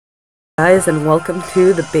Guys, and welcome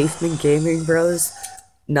to the Basement Gaming Bros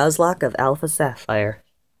Nuzlocke of Alpha Sapphire.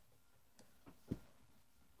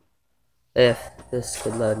 If this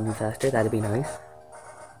could load any faster, that'd be nice.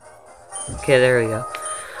 Okay, there we go.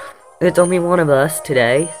 It's only one of us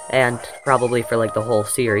today, and probably for like the whole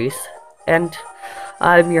series. And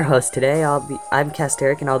I'm your host today. I'm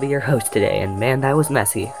Casteric, and I'll be your host today. And man, that was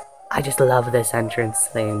messy. I just love this entrance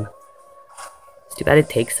thing. It's too bad it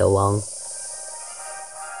takes so long.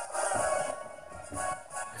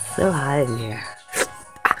 So hot in here.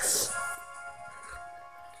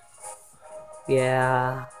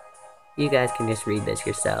 Yeah. You guys can just read this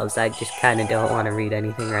yourselves. I just kind of don't want to read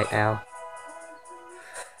anything right now.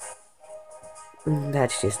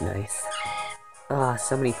 That's just nice. Ah,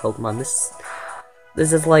 so many Pokemon.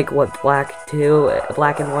 This is like what Black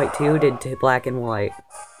and White 2 did to Black and White.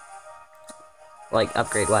 Like,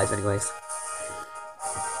 upgrade-wise, anyways.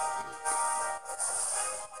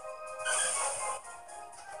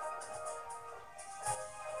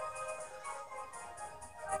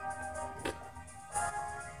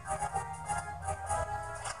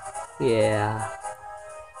 Yeah.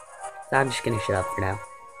 I'm just gonna shut up for now.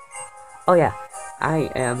 Oh yeah, I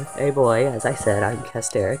am a boy, as I said, I'm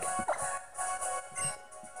Casteric.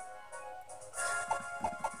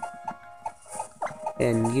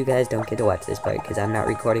 And you guys don't get to watch this part, because I'm not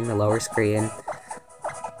recording the lower screen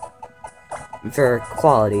for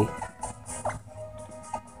quality.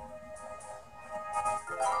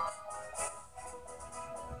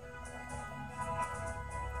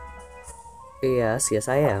 Yes,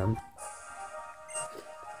 I am.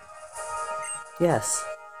 Yes.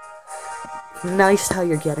 Nice how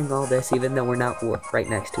you're getting all this, even though we're not right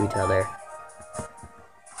next to each other.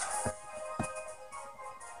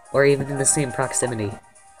 Or even in the same proximity.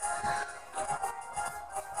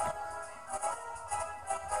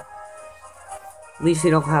 At least you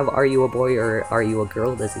don't have "Are you a boy" or "Are you a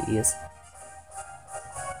girl" disease.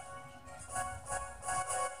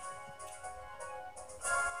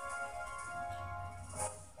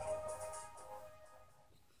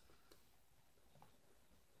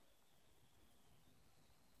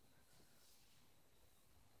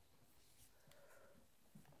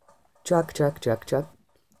 Truck.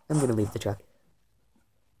 I'm gonna leave the truck.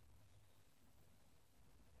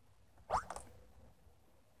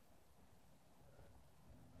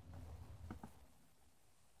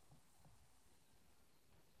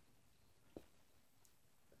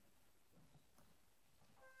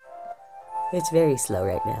 It's very slow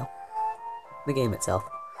right now. The game itself.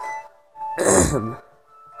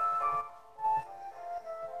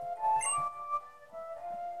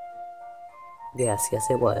 Yes,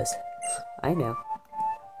 it was. I know.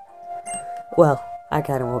 Well, I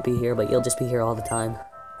kinda won't be here, but you'll just be here all the time.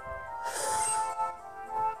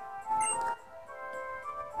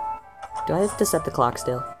 Do I have to set the clock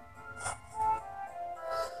still?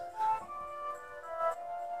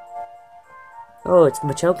 Oh, it's the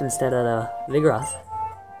Machoke instead of the Vigoroth.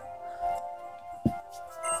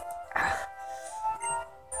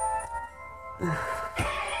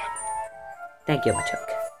 Thank you, Machoke.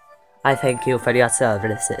 I thank you for your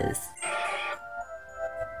services.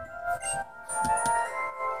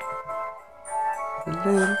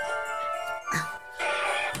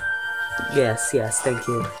 Yes, thank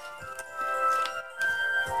you.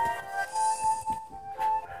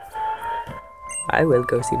 I will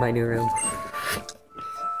go see my new room.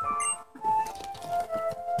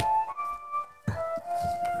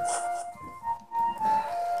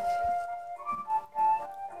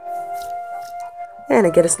 And I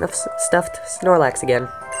get a stuffed Snorlax again.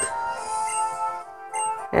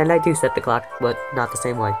 And I do set the clock, but not the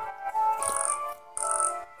same way.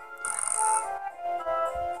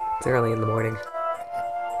 It's early in the morning.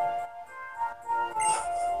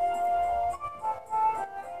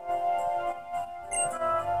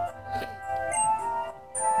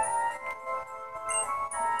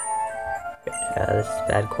 Yeah, this is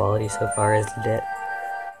bad quality so far, isn't it?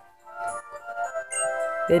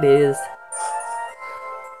 It is.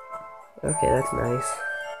 Okay, that's nice.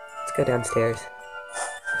 Let's go downstairs.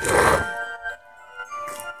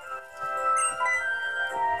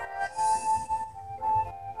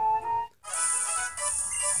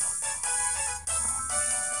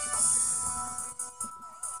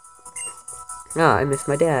 Ah, I miss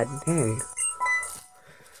my dad. Hey.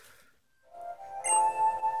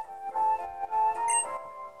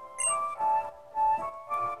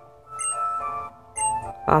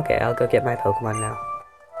 Okay, I'll go get my Pokemon now.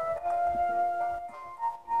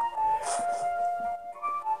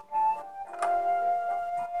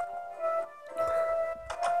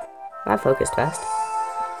 I focused fast.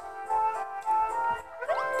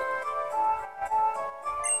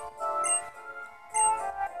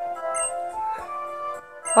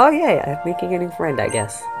 Oh yeah, I'm making a new friend, I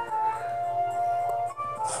guess.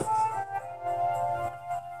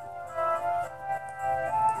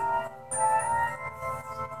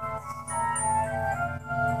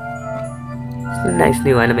 It's a nice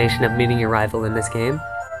new animation of meeting your rival in this game.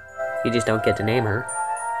 You just don't get to name her.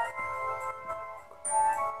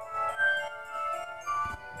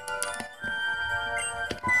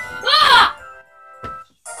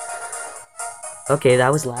 Okay,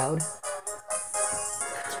 that was loud.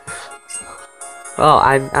 Oh,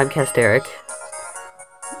 I'm Kesteric.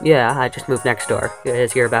 Yeah, I just moved next door,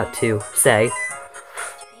 as you're about to say.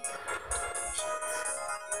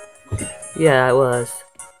 Yeah, I was.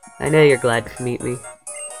 I know you're glad to meet me.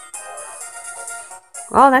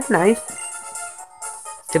 Oh, that's nice.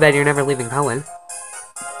 Too bad you're never leaving Cohen.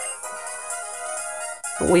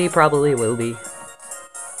 We probably will be.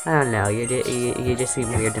 I don't know, you just seem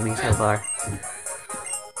weird to me so far.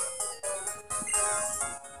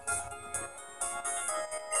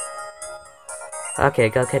 Okay,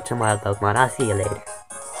 go catch some wild Pokemon. I'll see you later.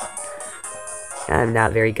 I'm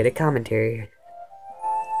not very good at commentary.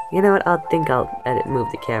 You know what, I'll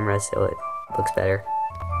move the camera so it looks better.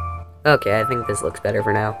 Okay, I think this looks better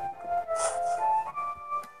for now.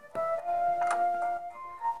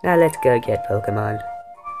 Now let's go get Pokemon.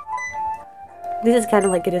 This is kind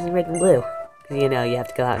of like it is in Red and Blue. Because, you know, you have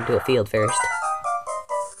to go out into a field first.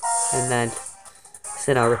 And then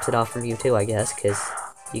Sinnoh rips it off from you too, I guess, because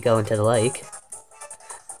you go into the lake.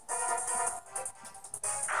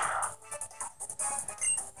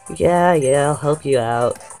 Yeah, I'll help you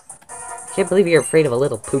out. Can't believe you're afraid of a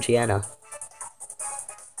little Poochyena.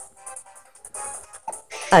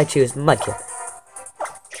 I choose Mudkip.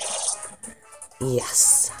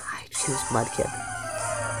 Yes, I choose Mudkip.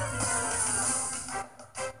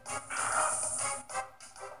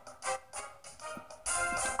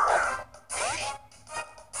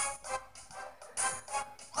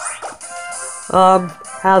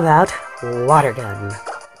 How about Water Gun?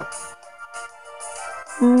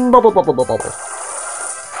 Bubble, bubble, bubble, bubble.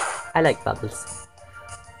 I like bubbles.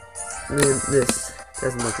 This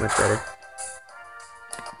doesn't look much better.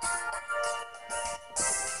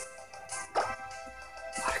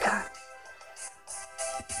 Water Gun.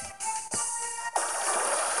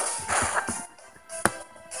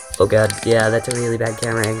 Oh god, yeah, that's a really bad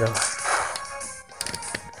camera angle.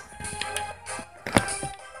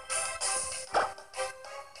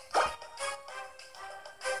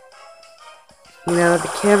 You know, the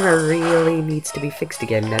camera really needs to be fixed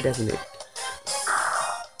again now, doesn't it?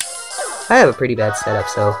 I have a pretty bad setup,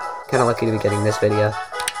 so kinda lucky to be getting this video.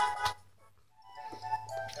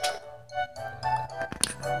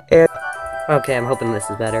 And okay, I'm hoping this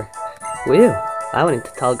is better. Whew, I went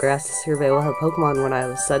into tall grass to survey wild Pokemon when I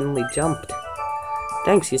was suddenly jumped.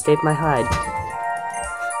 Thanks, you saved my hide.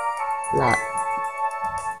 Lot.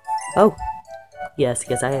 Oh, yes,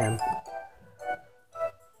 I am.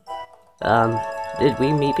 Did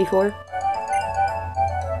we meet before?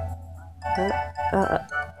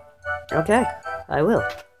 Okay, I will.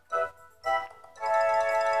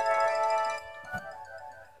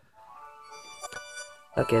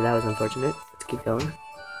 Okay, that was unfortunate. Let's keep going.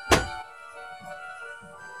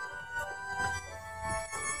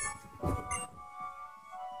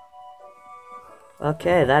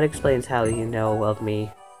 Okay, that explains how you know of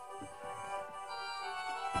me.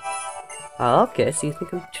 Oh, okay, so you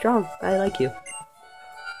think I'm strong. I like you.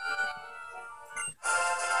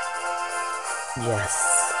 Yes,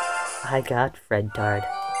 I got Fredtard.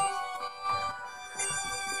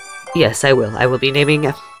 Yes, I will. I will be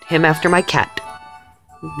naming him after my cat.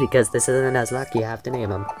 Because this is a Nuzlocke, you have to name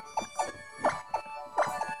him.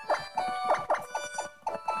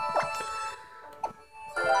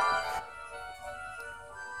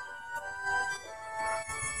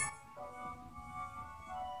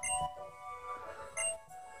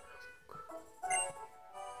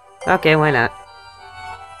 Okay, why not?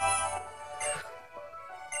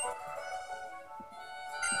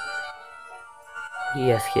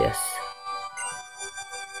 Yes.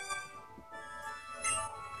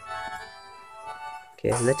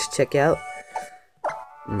 Okay, let's check out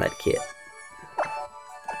Mudkip.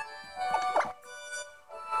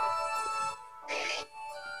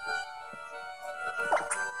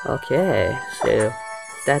 Okay, so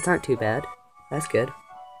stats aren't too bad. That's good.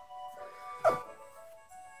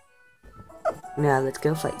 Now let's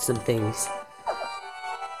go fight some things.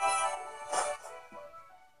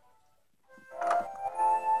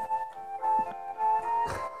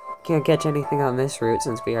 Can't catch anything on this route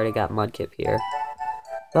since we already got Mudkip here.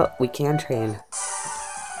 But we can train.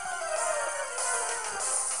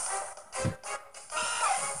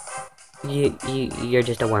 You're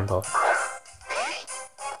just a wormhole.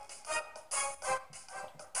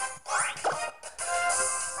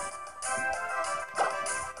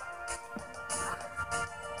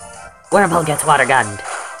 Wormhole gets water gunned.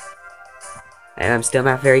 And I'm still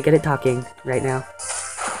not very good at talking right now.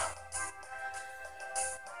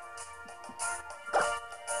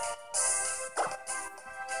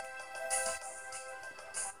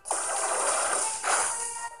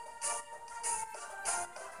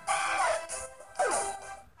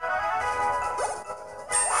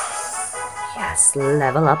 Yes,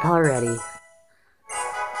 level up already.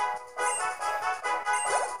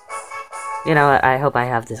 You know, I hope I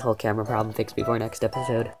have this whole camera problem fixed before next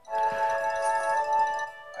episode.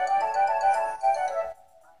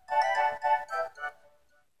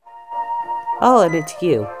 Oh, and it's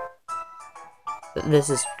you. This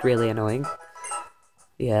is really annoying.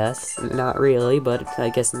 Yes, not really, but I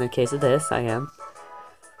guess in the case of this, I am.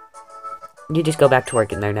 You just go back to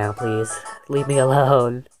work in there now, please. Leave me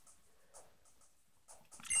alone.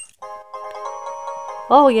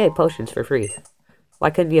 Oh, yay, potions for free. Why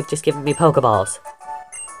couldn't you have just given me Pokeballs?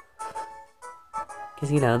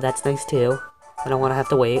 Because, you know, that's nice too. I don't want to have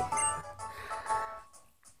to wait.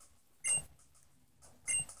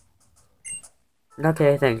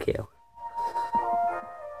 Okay, thank you.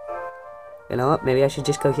 You know what? Maybe I should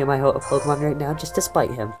just go heal my Pokemon right now just to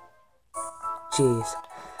spite him. Jeez.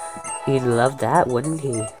 He'd love that, wouldn't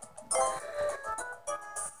he? Yes.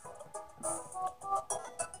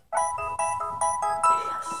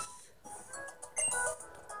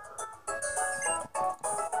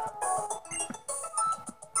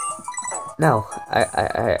 No,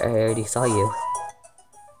 I already saw you.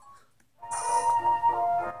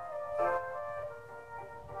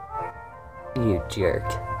 You jerk.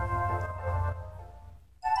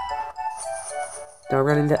 Don't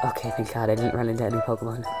run into... Okay, thank God I didn't run into any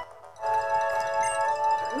Pokemon.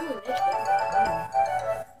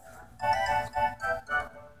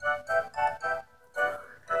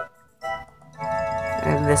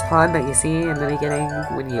 And this pond that you see in the beginning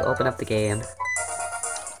when you open up the game.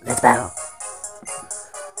 Let's battle.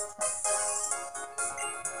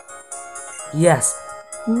 Yes.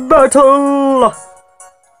 Battle!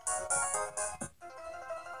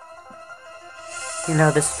 You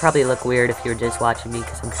know, this would probably look weird if you were just watching me,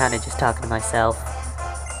 because I'm kind of just talking to myself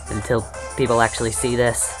until people actually see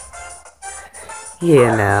this. You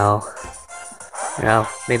know. Well,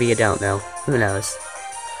 maybe you don't know. Who knows?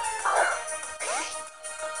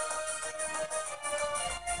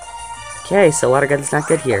 Okay, so water gun's not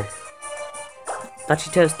good here. Thought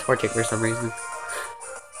she chose torching for some reason.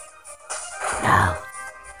 Now,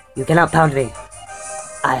 you cannot pound me.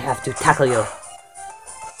 I have to tackle you.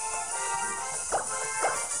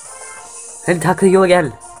 And tackle you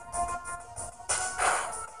again.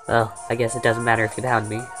 Well, I guess it doesn't matter if you pound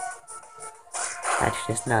me. That's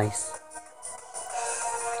just nice.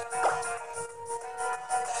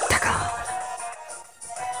 Tackle.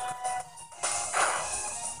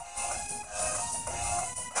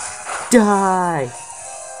 Die!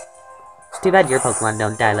 It's too bad your Pokemon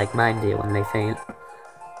don't die like mine do when they faint.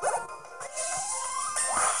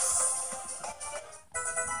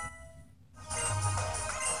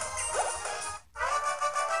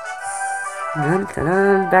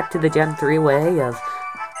 Back to the Gen 3 way of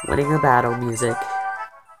winning a battle music.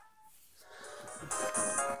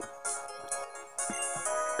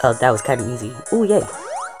 Oh, that was kind of easy. Ooh, yay!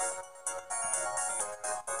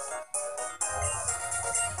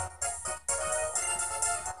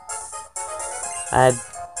 I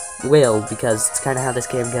will, because it's kind of how this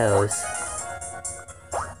game goes.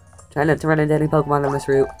 Try not to run into any Pokemon on this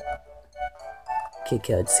route. Okay,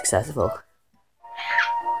 good. Successful.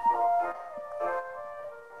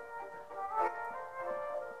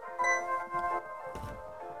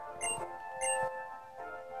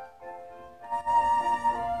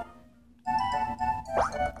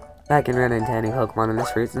 I can run into any Pokemon on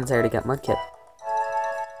this route since I already got Mudkip.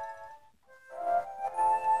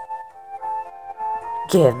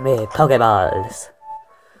 Give me Pokeballs!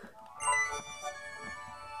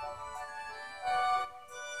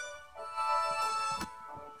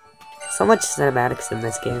 So much cinematics in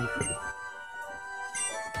this game.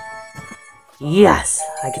 Yes!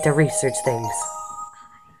 I get to research things.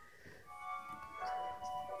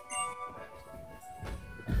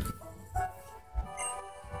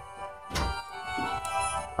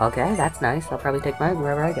 Okay, that's nice. I'll probably take mine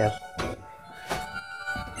wherever I go.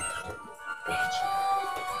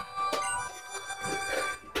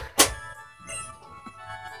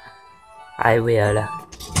 I will.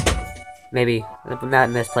 Maybe. Not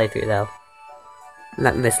in this playthrough, though.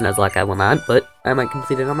 Not in this Nuzlocke, I will not, but I might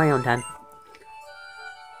complete it on my own time.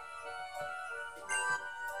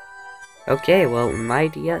 Okay, well, my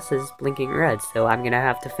DS is blinking red, so I'm gonna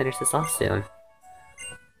have to finish this off soon.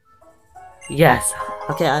 Yes!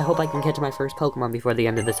 Okay, I hope I can catch my first Pokemon before the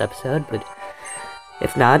end of this episode, but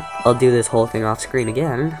if not, I'll do this whole thing off screen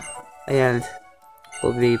again, and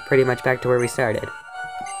we'll be pretty much back to where we started.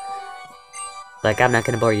 Like, I'm not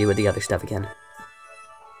gonna bore you with the other stuff again.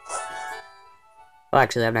 Well,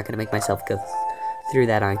 actually, I'm not gonna make myself go through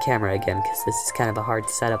that on camera again, because this is kind of a hard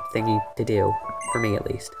setup thingy to do, for me at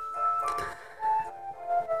least.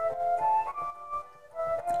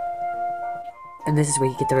 And this is where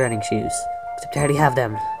you get the running shoes, except I already have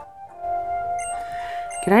them.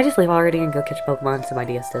 Can I just leave already and go catch Pokemon so my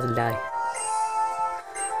DS doesn't die?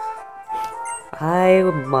 I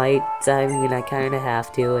might, I mean, I kinda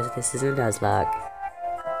have to, as this is a Nuzlocke.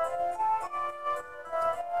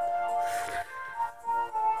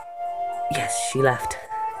 Yes, she left.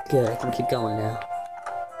 Good, I can keep going now.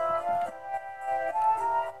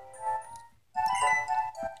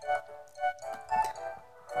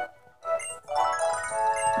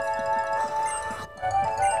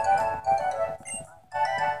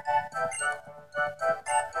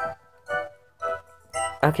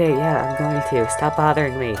 Okay, yeah, I'm going to. Stop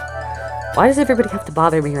bothering me. Why does everybody have to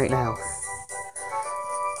bother me right now?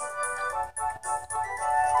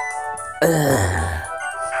 Ugh.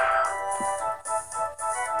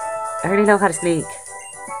 I already know how to sneak.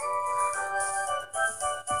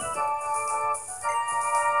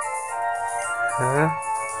 Huh?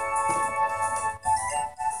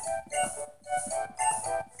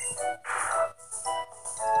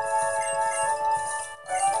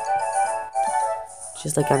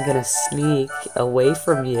 Just like I'm gonna sneak away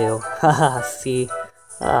from you. Haha, see?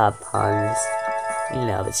 Puns.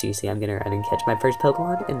 No, but seriously, I'm gonna run and catch my first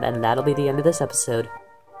Pokemon, and then that'll be the end of this episode.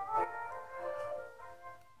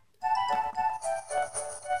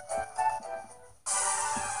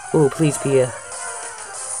 Ooh, please be a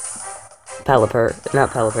Pelipper. Not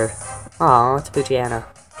Pelipper. Aw, it's Poochyena.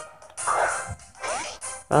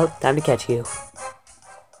 Well, time to catch you.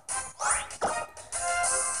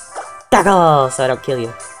 Tackle! So I don't kill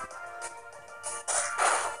you.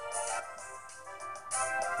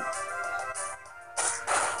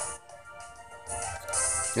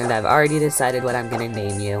 And I've already decided what I'm gonna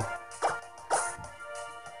name you.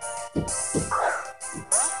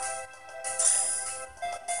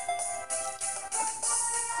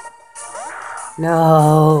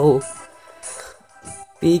 No!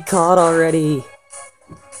 Be caught already!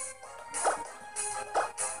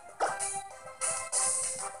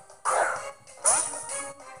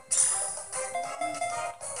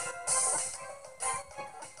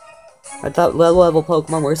 I thought low-level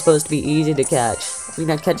Pokemon were supposed to be easy to catch. I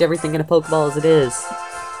mean, I catch everything in a Pokeball as it is.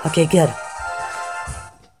 Okay, good.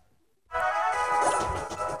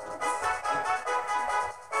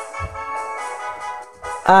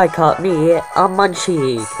 I caught me a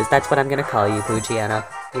Munchie, because that's what I'm gonna call you, Poochyena.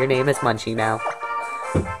 Your name is Munchie now.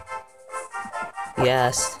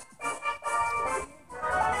 Yes.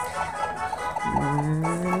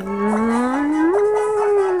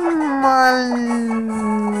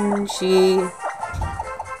 Munchie.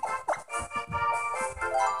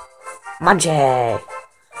 Munchie!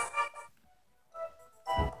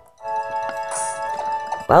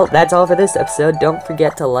 Well, that's all for this episode. Don't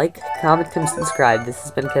forget to like, comment, and subscribe. This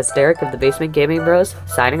has been Kasteric of the Basement Gaming Bros,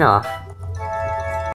 signing off.